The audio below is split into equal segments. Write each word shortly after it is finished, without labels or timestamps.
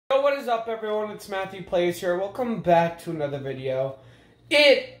So what is up, everyone? It's Matthew Plays here. Welcome back to another video.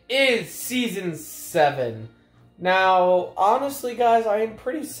 It is Season 7. Now, honestly, guys, I am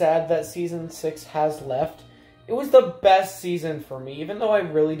pretty sad that Season 6 has left. It was the best season for me, even though I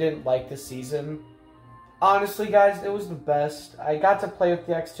really didn't like the season. Honestly, guys, it was the best. I got to play with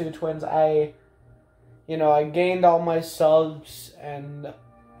the X2 twins. I gained all my subs, and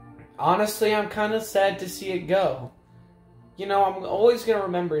honestly, I'm kind of sad to see it go. I'm always going to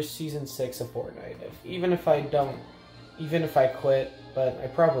remember Season 6 of Fortnite, even if I quit, but I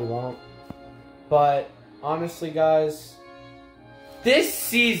probably won't. But, honestly, guys, this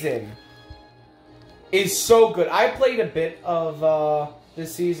season is so good. I played a bit of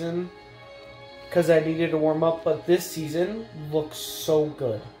this season because I needed to warm up, but this season looks so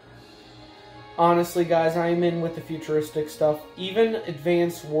good. Honestly, guys, I'm in with the futuristic stuff. Even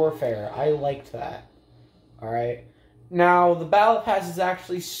Advanced Warfare, I liked that. Alright? Now, the Battle Pass is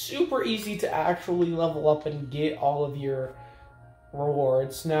actually super easy to actually level up and get all of your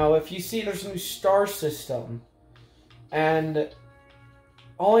rewards. Now, if you see, there's a new star system. And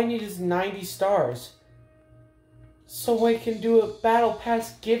all I need is 90 stars. So I can do a Battle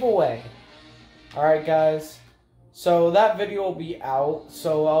Pass giveaway. Alright, guys. So that video will be out.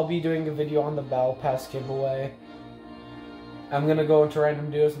 So I'll be doing a video on the Battle Pass giveaway. I'm going to go into random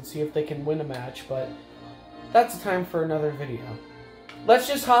duos and see if they can win a match, but that's time for another video. Let's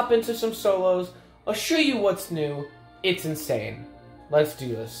just hop into some solos. I'll show you what's new. It's insane. Let's do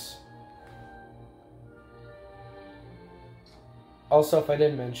this. Also, if I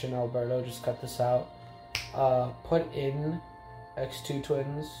didn't mention, Alberto, just cut this out. Put in X2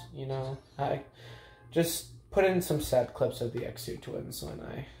 twins, I just put in some sad clips of the X2 twins when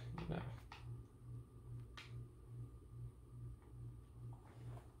I,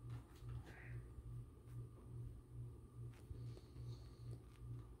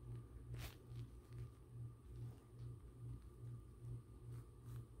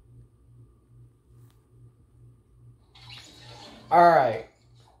 Alright,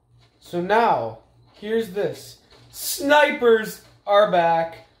 so now, here's this. Snipers are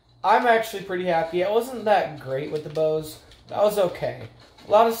back. I'm actually pretty happy. I wasn't that great with the bows. That was okay.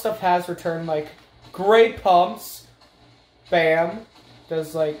 A lot of stuff has returned, like great pumps. Bam.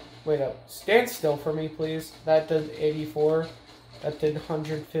 Does wait up. Stand still for me, please. That does 84. That did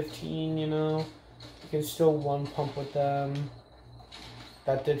 115, You can still one pump with them.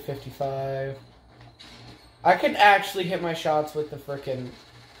 That did 55. I could actually hit my shots with the frickin'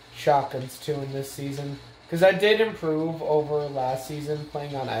 shotguns too in this season. Because I did improve over last season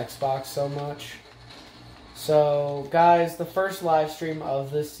playing on Xbox so much. So, guys, the first live stream of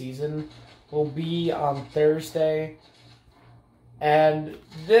this season will be on Thursday. And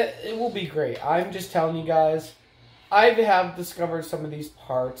it will be great. I'm just telling you guys, I have discovered some of these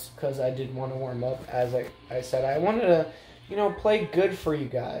parts because I did want to warm up. As I said, I wanted to, play good for you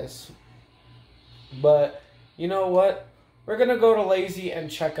guys. But you know what? We're going to go to Lazy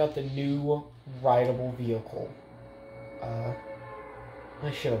and check out the new rideable vehicle. I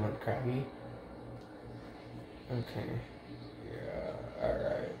should have went Krabby. Okay. Yeah,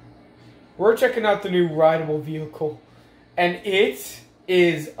 alright. We're checking out the new rideable vehicle. And it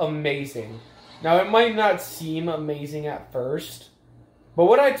is amazing. Now, it might not seem amazing at first. But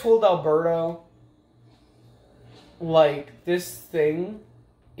what I told Alberto, this thing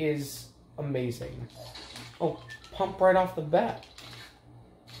is amazing. Oh, pump right off the bat.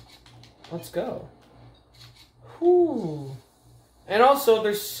 Let's go. Whew. And also,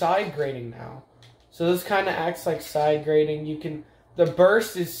 there's side grading now. So this kind of acts like side grading. The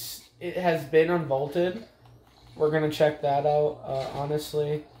burst has been unvaulted. We're going to check that out,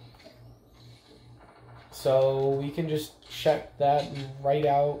 honestly. So we can just check that right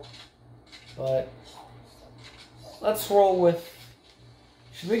out. But let's roll with,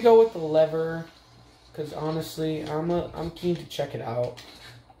 should we go with the lever? Because honestly, I'm keen to check it out.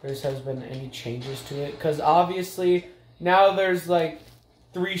 If there has been any changes to it. Because obviously, now there's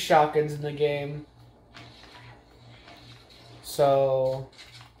 3 shotguns in the game. So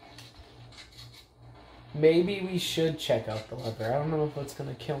maybe we should check out the lever. I don't know if it's going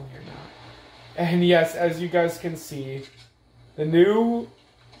to kill me or not. And yes, as you guys can see, the new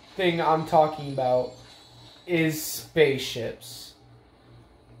thing I'm talking about is spaceships.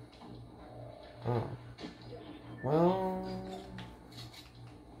 Oh. Well,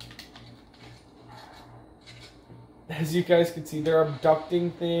 as you guys can see, they're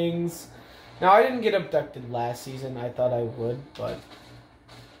abducting things. Now, I didn't get abducted last season. I thought I would, but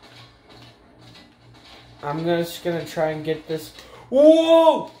I'm just gonna try and get this.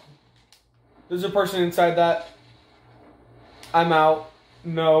 Whoa! There's a person inside that. I'm out.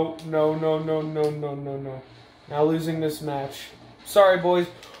 No, no, no, no, no, no, no, no. Now losing this match. Sorry, boys.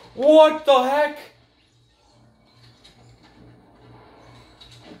 What the heck?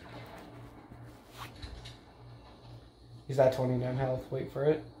 He's at 29 health. Wait for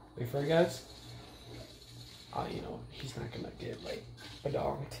it. Wait for it, guys. Oh, you know, he's not gonna get, like,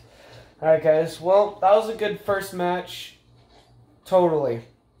 badonked. Alright, guys. Well, that was a good first match. Totally.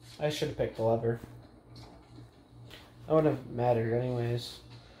 I should have picked the lever. That wouldn't have mattered anyways.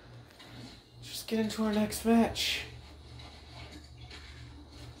 Just get into our next match.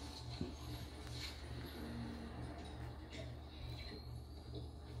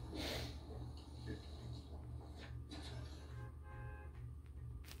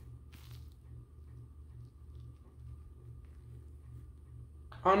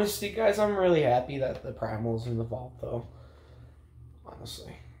 Honestly, guys, I'm really happy that the Primal's in the vault, though.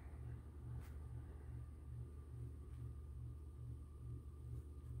 Honestly.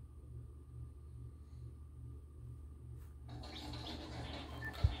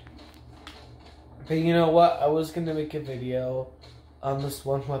 But you know what? I was going to make a video on this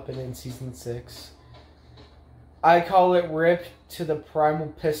one weapon in Season 6. I call it RIP to the Primal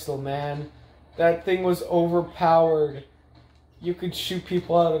Pistol, man. That thing was overpowered. You could shoot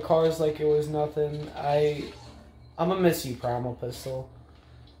people out of cars like it was nothing. I'm gonna miss you, Primal Pistol.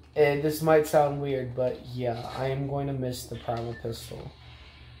 And this might sound weird, but yeah, I am going to miss the Primal Pistol.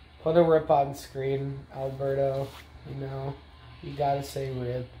 Put a RIP on screen, Alberto. You know, you gotta say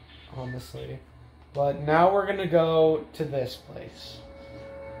RIP, honestly. But now we're gonna go to this place.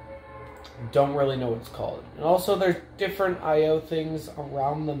 Don't really know what it's called. And also there's different IO things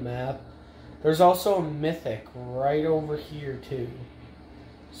around the map. There's also a mythic right over here too.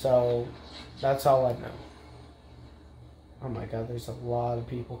 So that's all I know. Oh my god, there's a lot of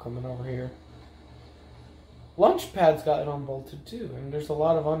people coming over here. Launchpad's got it unvaulted too, and there's a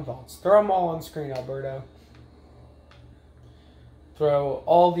lot of unvaults. Throw them all on screen, Alberto. Throw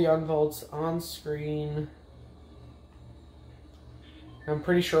all the unvaults on screen. I'm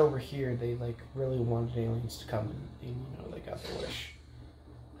pretty sure over here they like really wanted aliens to come and you know, they got their wish.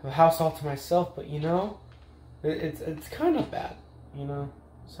 I have a house all to myself, but you know, it's kind of bad, you know.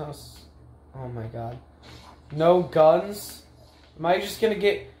 This house, oh my god, no guns. Am I just gonna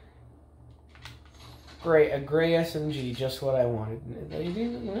get great a gray SMG? Just what I wanted. No,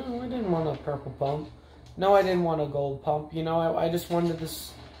 I didn't want a purple pump. No, I didn't want a gold pump. You know, I just wanted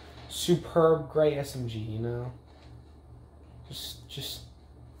this superb gray SMG. You know, just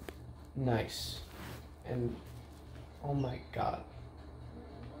nice. And oh my god.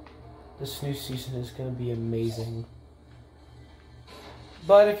 This new season is going to be amazing.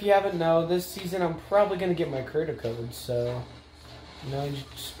 But if you haven't known, this season I'm probably going to get my creator code. So, you know,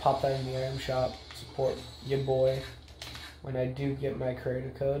 just pop that in the item shop. Support your boy when I do get my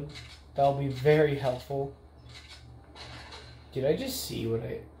creator code. That'll be very helpful. Did I just see what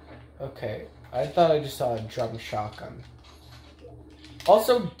I... Okay. I thought I just saw a drum shotgun.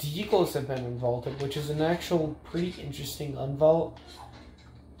 Also, deagles have been unvaulted, which is an actual pretty interesting unvault.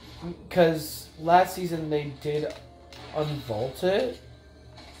 Because last season they did unvault it,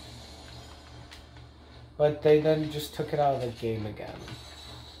 but they then just took it out of the game again.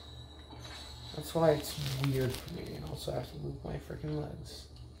 That's why it's weird for me, and also I have to move my freaking legs.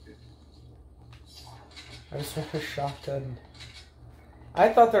 I just want a shotgun. I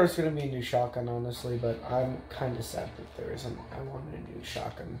thought there was going to be a new shotgun, honestly, but I'm kind of sad that there isn't. I wanted a new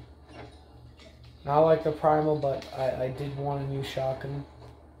shotgun. Not like the Primal, but I did want a new shotgun.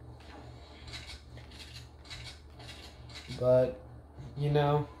 But, you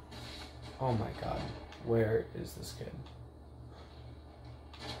know, oh my god, where is this kid?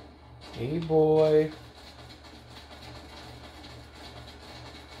 Hey boy.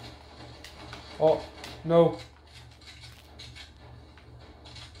 Oh, no.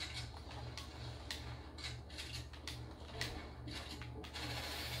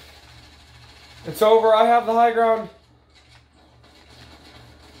 It's over, I have the high ground.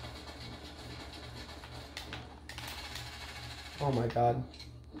 Oh my god.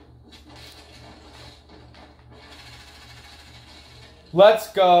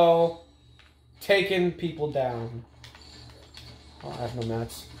 Let's go. Taking people down. Oh, I have no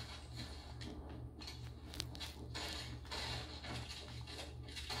mats.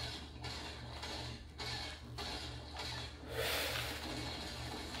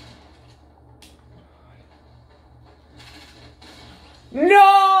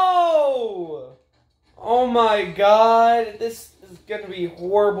 No! Oh my god. This is gonna be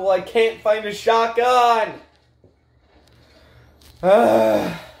horrible. I can't find a shotgun.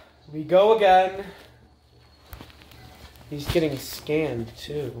 We go again. He's getting scanned,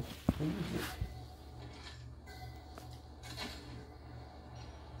 too. Ooh.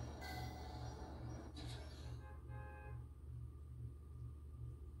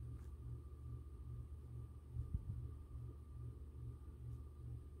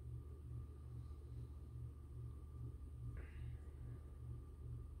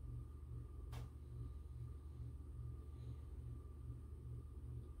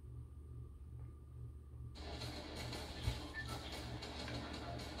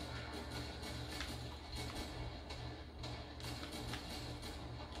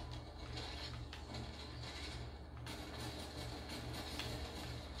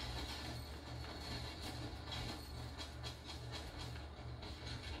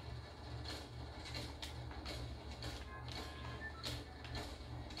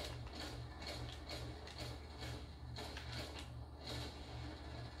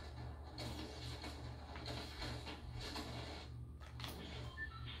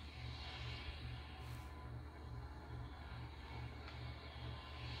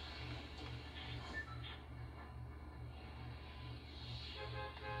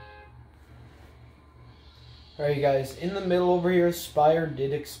 Alright guys, in the middle over here, Spire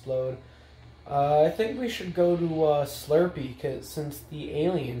did explode. I think we should go to Slurpee, since the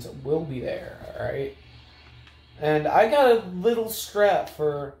aliens will be there, alright? And I got a little strat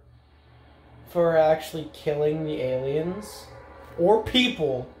for actually killing the aliens, or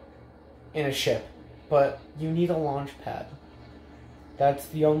people, in a ship. But you need a launch pad. That's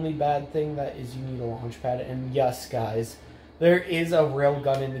the only bad thing, that is you need a launch pad. And yes guys, there is a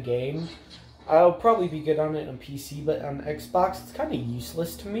railgun in the game. I'll probably be good on it on PC, but on Xbox, it's kind of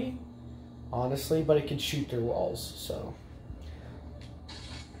useless to me, honestly, but it can shoot through walls, so.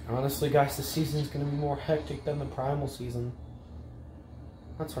 Honestly, guys, the season's going to be more hectic than the Primal season.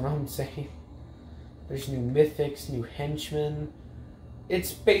 That's what I'm saying. There's new mythics, new henchmen.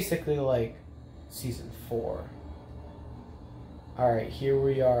 It's basically like Season 4. Alright, here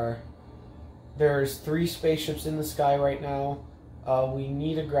we are. There's 3 spaceships in the sky right now. We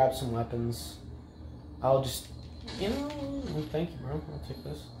need to grab some weapons. I'll just, thank you, bro. I'll take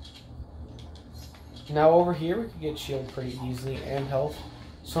this. Now over here, we can get shield pretty easily and health.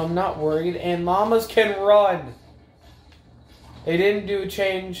 So I'm not worried. And llamas can run. They didn't do a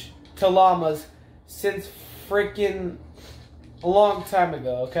change to llamas since freaking a long time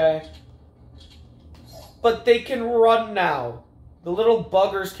ago, okay? But they can run now. The little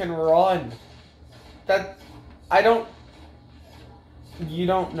buggers can run. You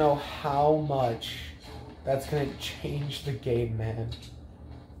don't know how much that's gonna change the game, man.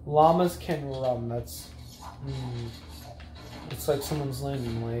 Llamas can run. That's it's like someone's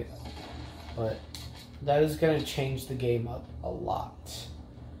landing late, but that is gonna change the game up a lot.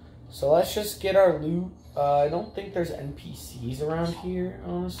 So let's just get our loot. I don't think there's NPCs around here,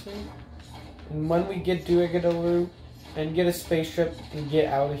 honestly. And when we get a loot and get a spaceship and get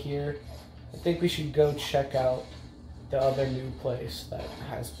out of here, I think we should go check out the other new place that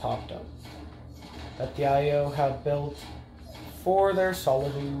has popped up that the IO have built for their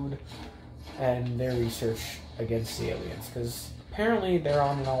solitude and their research against the aliens, because apparently they're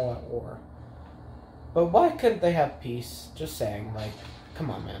on an all-out war. But why couldn't they have peace? Just saying, like, come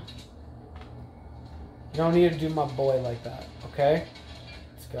on, man. You don't need to do my boy like that, okay?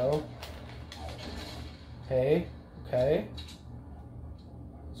 Let's go. Okay, okay.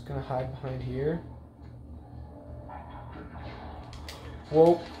 Just gonna hide behind here.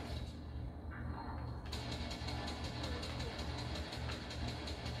 Whoa.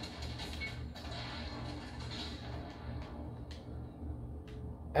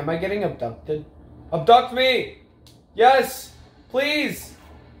 Am I getting abducted? Abduct me! Yes! Please!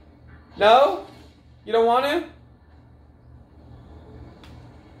 No? You don't want to?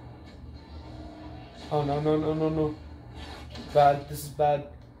 Oh, no, no, no, no, no. Bad. This is bad.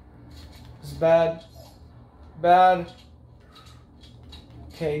 This is bad. Bad.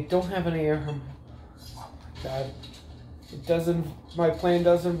 Okay, don't have any air. Oh my god. It doesn't. My plane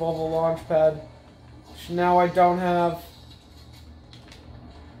does involve a launch pad. Which now I don't have.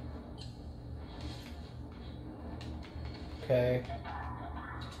 Okay.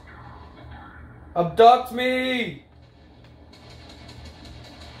 Abduct me!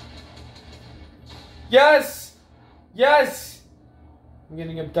 Yes! Yes! I'm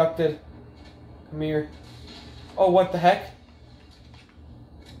getting abducted. Come here. Oh, what the heck?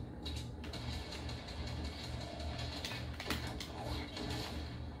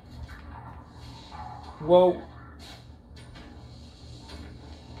 Whoa.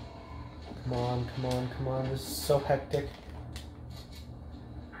 Come on, come on, come on. This is so hectic.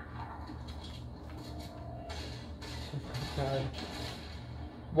 God.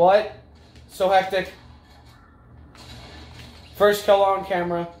 What? So hectic. First kill on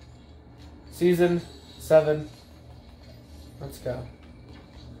camera. Season 7. Let's go.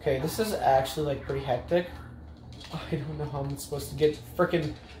 Okay, this is actually like pretty hectic. I don't know how I'm supposed to get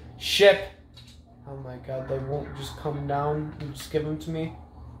frickin' ship. Oh my god, they won't just come down and just give them to me.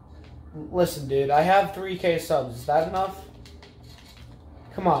 Listen, dude, I have 3K subs. Is that enough?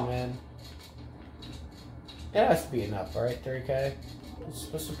 Come on, man. It has to be enough, alright? 3K.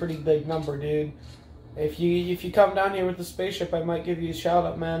 That's a pretty big number, dude. If you come down here with the spaceship, I might give you a shout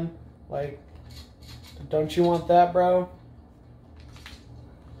out, man. Like, don't you want that, bro?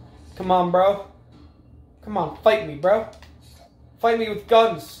 Come on, bro. Come on, fight me, bro. Fight me with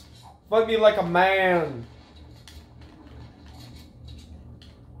guns. Fight me like a man.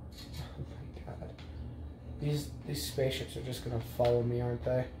 Oh my god. These spaceships are just gonna follow me, aren't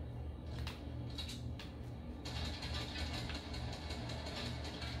they?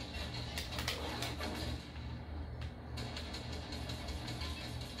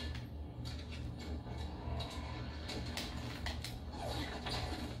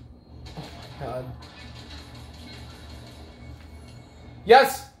 God.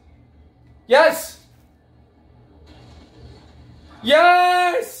 Yes! Yes!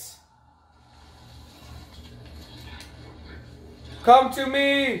 Yes! Come to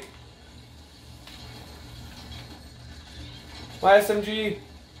me! My SMG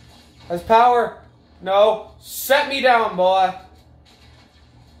has power. No. Set me down, boy.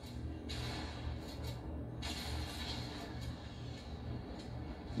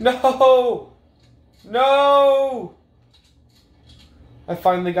 No! No! I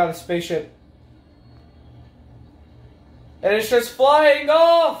finally got a spaceship. And it's just flying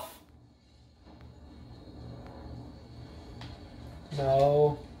off!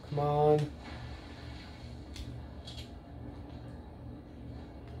 No. Come on.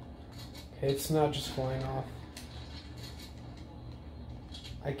 Okay, it's not just flying off.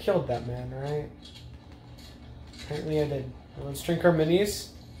 I killed that man, right? Apparently I did. Let's drink our minis.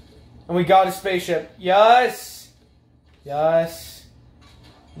 And we got a spaceship. Yes! Yes.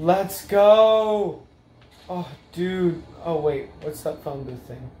 Let's go! Oh, dude. Oh, wait. What's that phone booth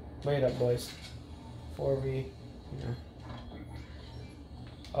thing? Wait up, boys. 4v. Yeah.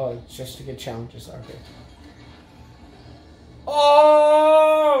 Oh, it's just to get challenges. Okay.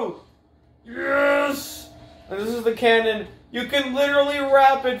 Oh! Yes! And this is the cannon. You can literally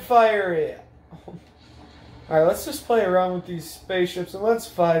rapid fire it. Oh. Alright, let's just play around with these spaceships and let's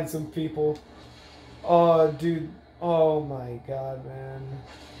find some people. Oh, dude. Oh my god, man.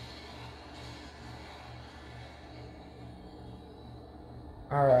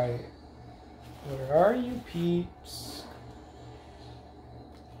 Alright. Where are you, peeps?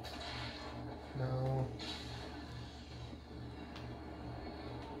 No.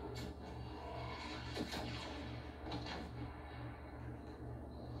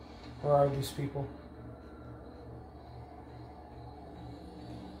 Where are these people?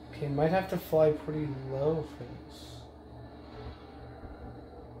 Okay, might have to fly pretty low for this.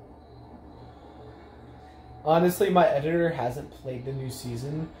 Honestly, my editor hasn't played the new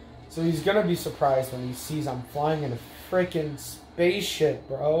season, so he's gonna be surprised when he sees I'm flying in a freaking spaceship,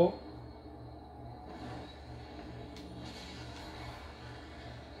 bro.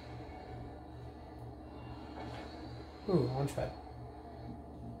 Ooh, launchpad.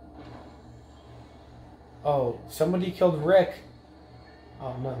 Oh, somebody killed Rick.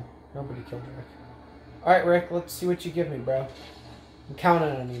 Oh, no. Nobody killed Rick. Alright, Rick, let's see what you give me, bro. I'm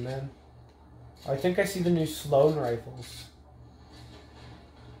counting on you, man. I think I see the new Sloan rifles.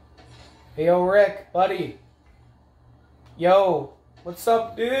 Hey, yo, Rick, buddy. Yo, what's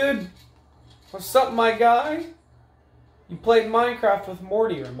up, dude? What's up, my guy? You played Minecraft with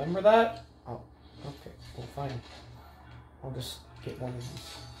Morty, remember that? Oh, okay. Well, fine. I'll just get one of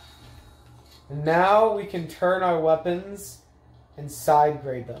these. And now we can turn our weapons and side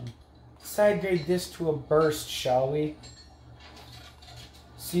grade them. Side grade this to a burst, shall we?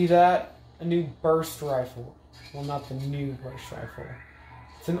 See that? A new burst rifle. Well, not the new burst rifle.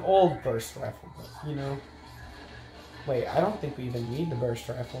 It's an old burst rifle, but, you know. Wait, I don't think we even need the burst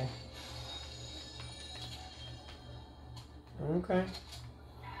rifle. Okay.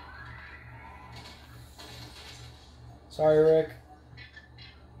 Sorry, Rick.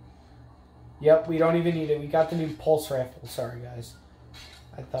 Yep, we don't even need it. We got the new pulse rifle. Sorry, guys.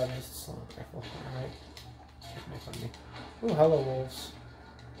 I thought it was the slow rifle. Alright. Can't make fun of me. Ooh, hello, wolves.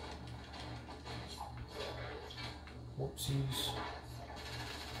 Whoopsies.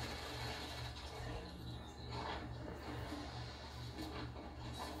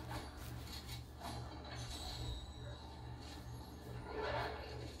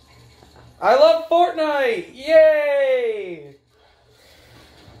 I love Fortnite! Yay!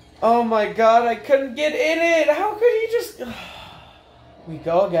 Oh my god, I couldn't get in it! How could he just... We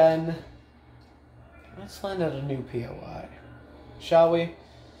go again. Let's land at a new POI. Shall we?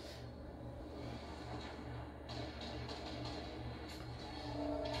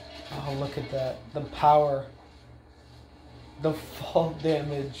 Oh, look at that. The power. The fall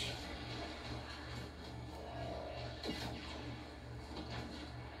damage.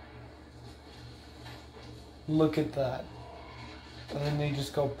 Look at that. And then they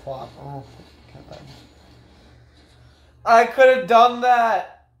just go plop. Oh, God. I could have done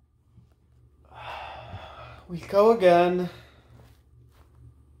that. We go again.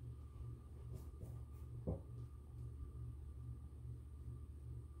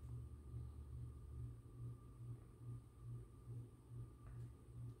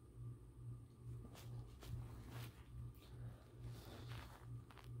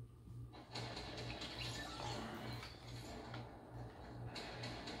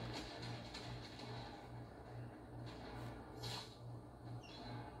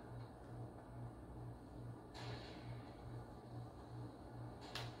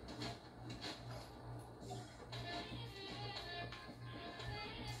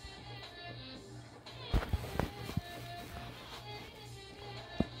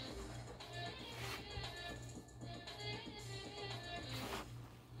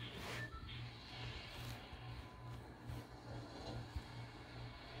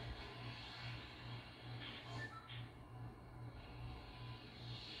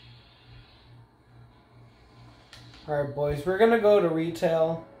 Alright, boys, we're gonna go to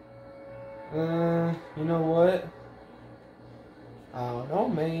retail. You know what? I don't know,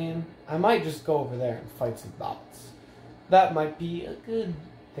 man. I might just go over there and fight some bots. That might be a good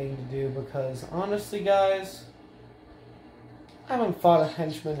thing to do because, honestly, guys, I haven't fought a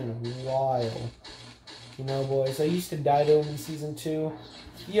henchman in a while. You know, boys, I used to die to him in Season 2.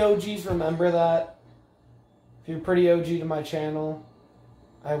 The OGs remember that. If you're pretty OG to my channel,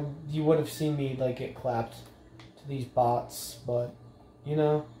 you would have seen me, like, get clapped to these bots, but, you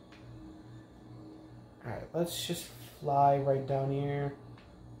know. Alright, let's just fly right down here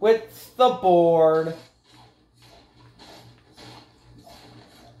with the board.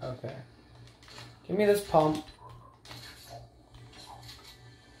 Okay. Give me this pump.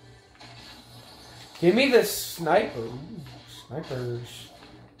 Give me this sniper. Ooh, snipers.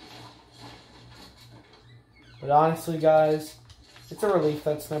 But honestly, guys, it's a relief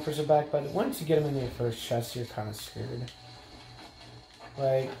that snipers are back, but once you get them in your first chest, you're kind of screwed.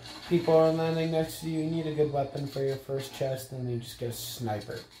 Like, people are landing next to you, you need a good weapon for your first chest, and you just get a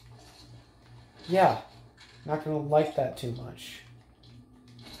sniper. Yeah, not gonna like that too much.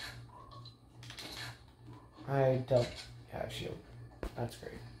 I don't have shield. That's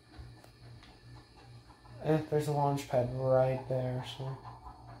great. There's a launch pad right there, so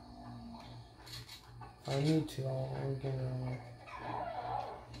if I need to, I'll get it.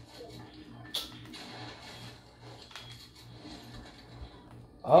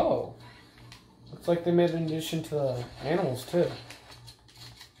 Oh. Looks like they made an addition to the animals, too.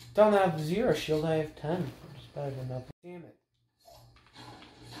 Don't have 0 shield, I have 10. It's better than nothing. Damn it.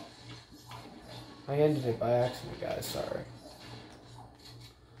 I ended it by accident, guys. Sorry.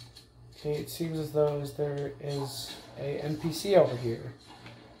 Okay, it seems as though there is a NPC over here.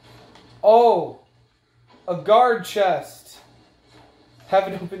 Oh! A guard chest!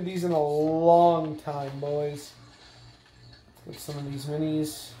 Haven't opened these in a long time, boys. Get some of these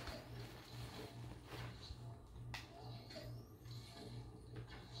minis.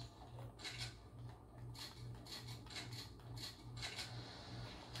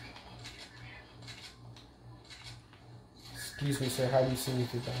 Excuse me, sir. How do you see me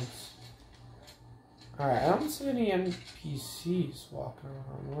through bounce? Alright, I don't see any NPCs walking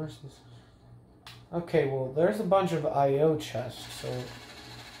around. Where's this? Okay, well, there's a bunch of IO chests, so...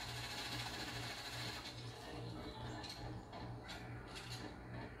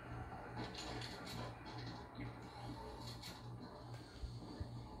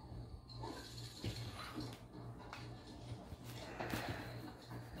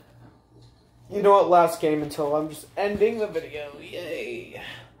 You know what, last game until I'm just ending the video. Yay.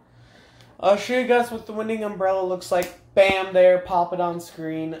 I'll show you guys what the winning umbrella looks like. Bam, there, pop it on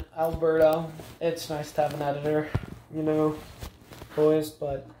screen. Alberto. It's nice to have an editor, you know, boys,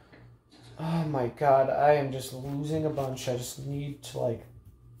 but oh my god, I am just losing a bunch. I just need to, like,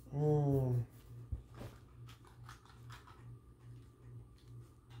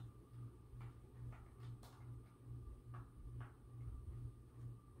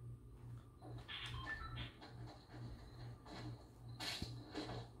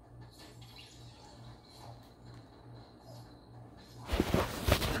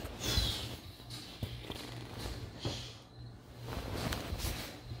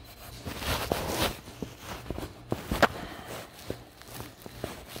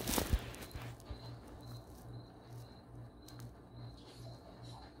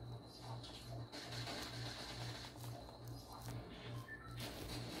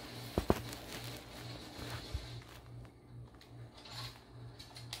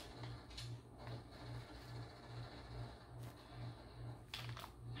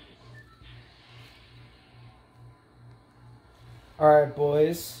 Alright,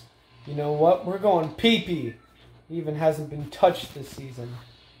 boys. You know what? We're going pee-pee. He even hasn't been touched this season.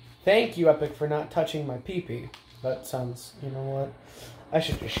 Thank you, Epic, for not touching my pee-pee. That sounds, you know what? I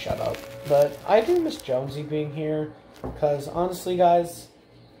should just shut up. But I do miss Jonesy being here. Because, honestly, guys,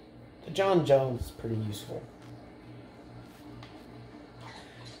 John Jones is pretty useful.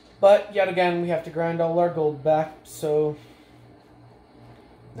 But, yet again, we have to grind all our gold back. So,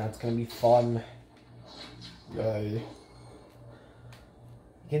 that's going to be fun. Yay.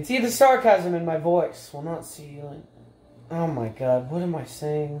 You can see the sarcasm in my voice. Well, not see, like... Oh my god, what am I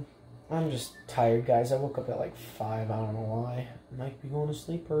saying? I'm just tired, guys. I woke up at like 5. I don't know why. I might be going to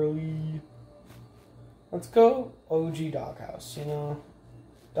sleep early. Let's go OG Doghouse, you know?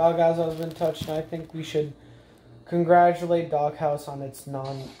 Doghouse has been touched, and I think we should congratulate Doghouse on its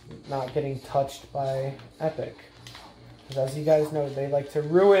not getting touched by Epic. Because as you guys know, they like to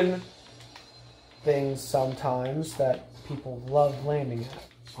ruin things sometimes that people love landing at,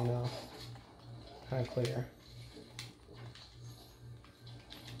 you know? Kind of clear.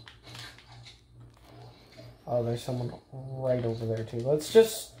 Oh, there's someone right over there, too. Let's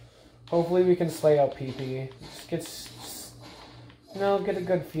just... Hopefully we can slay out PP. Just get a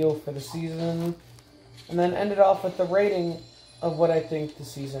good feel for the season. And then end it off with the rating of what I think the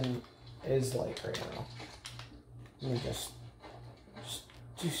season is like right now. Let me just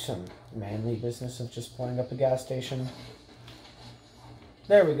do some manly business of just pulling up a gas station.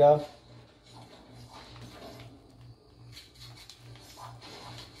 There we go.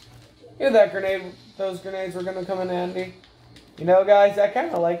 Knew that those grenades were going to come in handy. You know, guys, I kind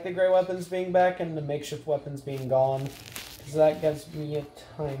of like the gray weapons being back and the makeshift weapons being gone. Because that gives me a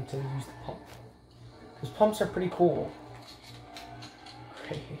time to use the pump. Because pumps are pretty cool.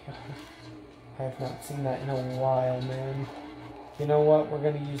 I have not seen that in a while, man. You know what? We're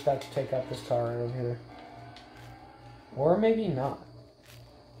going to use that to take out this car right over here. Or maybe not.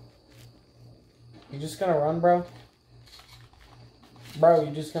 You just going to run, bro? Bro,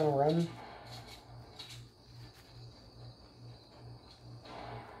 you just gonna run?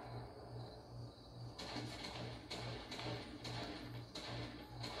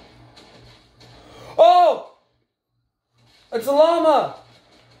 Oh! It's a llama!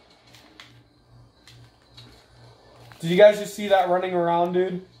 Did you guys just see that running around,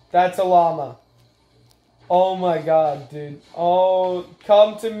 dude? That's a llama. Oh my god, dude. Oh,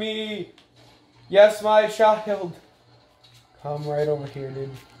 come to me. Yes, my child. Come right over here,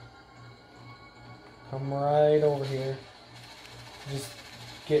 dude. Come right over here. Just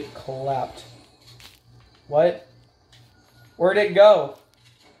get clapped. What? Where'd it go?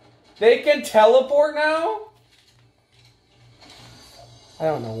 They can teleport now? I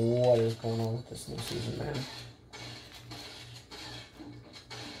don't know what is going on with this new season, man.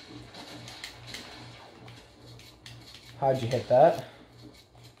 How'd you hit that?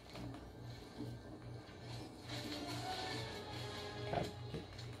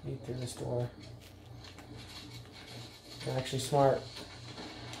 Need through this door. I'm actually smart.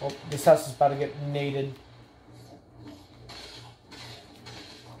 Oh, this house is about to get naded.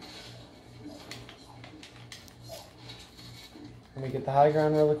 Let me get the high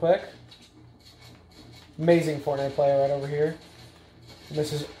ground really quick. Amazing Fortnite player right over here.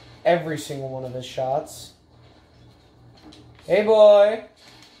 Misses every single one of his shots. Hey, boy.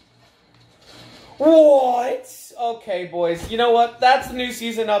 What? Okay, boys. You know what? That's the new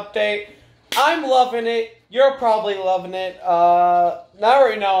season update. I'm loving it. You're probably loving it. Not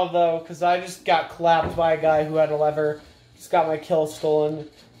right now, though, because I just got clapped by a guy who had a lever. Just got my kill stolen.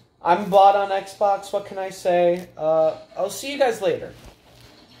 I'm bought on Xbox. What can I say? I'll see you guys later.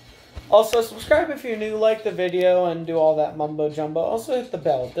 Also, subscribe if you're new, like the video, and do all that mumbo-jumbo. Also, hit the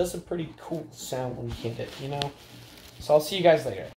bell. It does a pretty cool sound when you hit it, you know? So I'll see you guys later.